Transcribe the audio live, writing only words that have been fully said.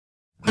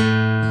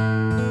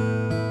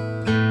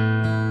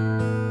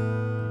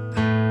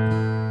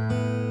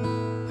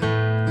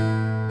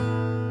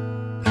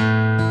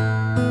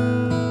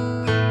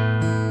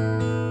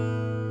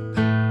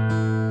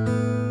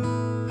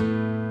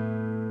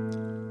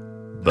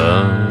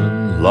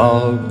Burn,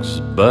 logs,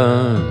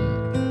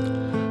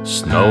 burn,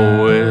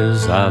 snow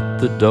is at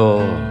the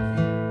door.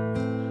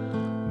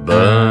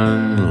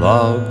 Burn,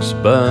 logs,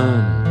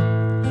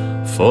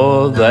 burn,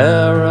 for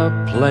there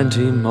are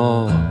plenty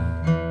more.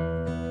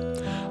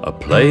 A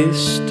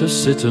place to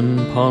sit and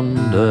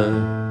ponder,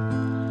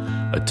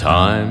 a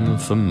time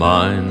for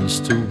minds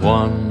to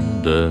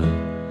wander.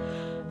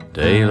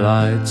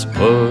 Daylight's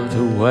put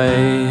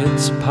away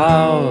its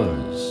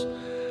powers,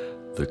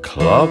 the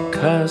clock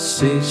has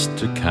ceased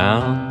to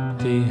count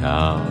the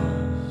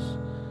hours.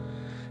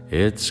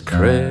 It's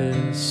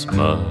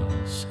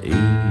Christmas Eve.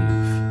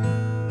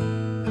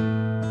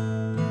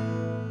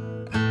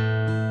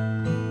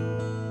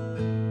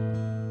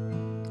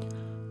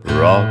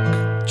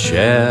 Rock,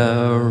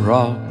 chair,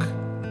 rock,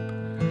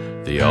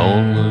 the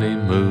only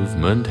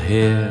movement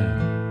here.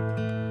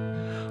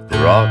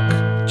 Rock,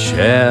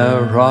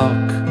 chair,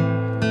 rock,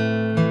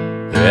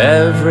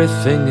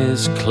 everything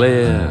is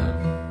clear.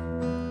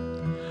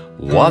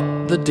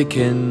 What the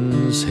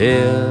dickens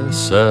here,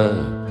 sir?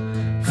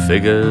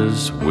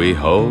 Figures we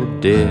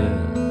hold dear,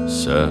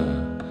 sir.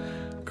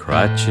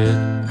 Cratchit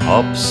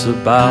hops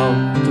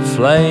about the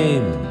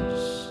flames,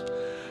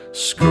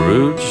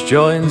 Scrooge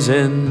joins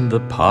in the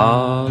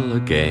parlour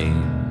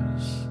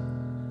games.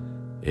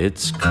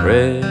 It's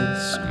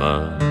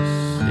Christmas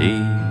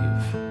Eve.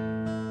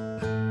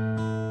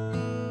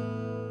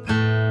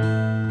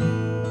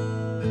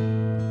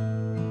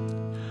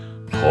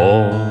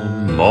 Pour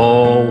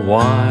more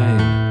wine,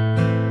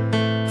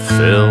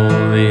 fill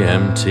the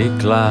empty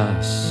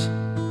glass.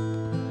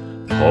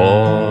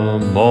 Pour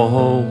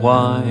more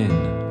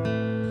wine,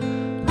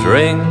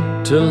 drink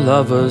to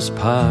lovers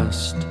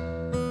past.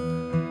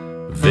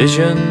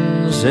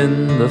 Visions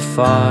in the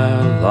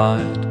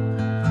firelight,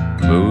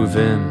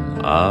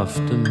 moving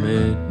after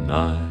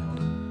midnight.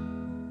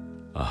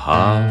 A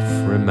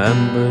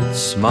half-remembered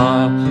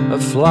smile, a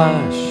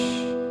flash,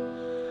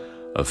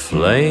 a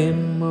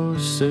flame will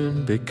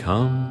soon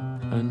become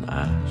an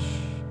ash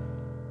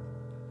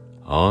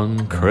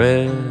on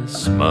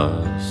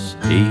Christmas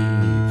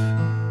Eve.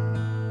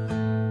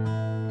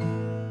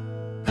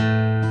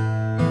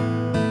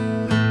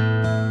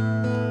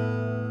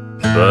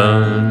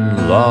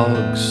 Burn,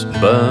 logs,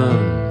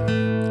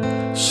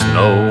 burn,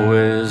 snow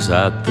is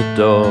at the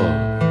door.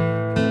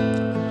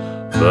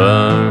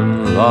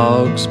 Burn,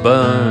 logs,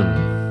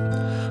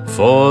 burn,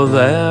 for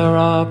there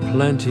are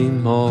plenty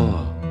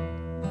more.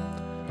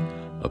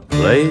 A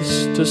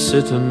place to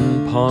sit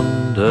and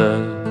ponder,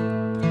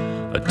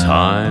 a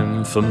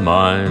time for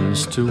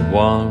minds to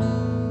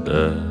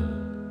wander.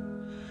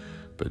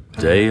 But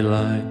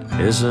daylight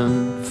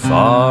isn't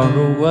far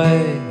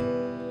away,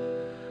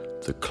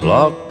 the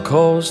clock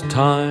calls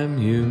time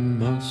you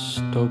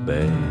must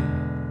obey.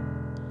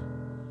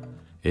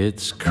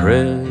 It's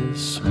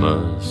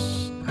Christmas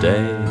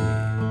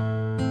Day.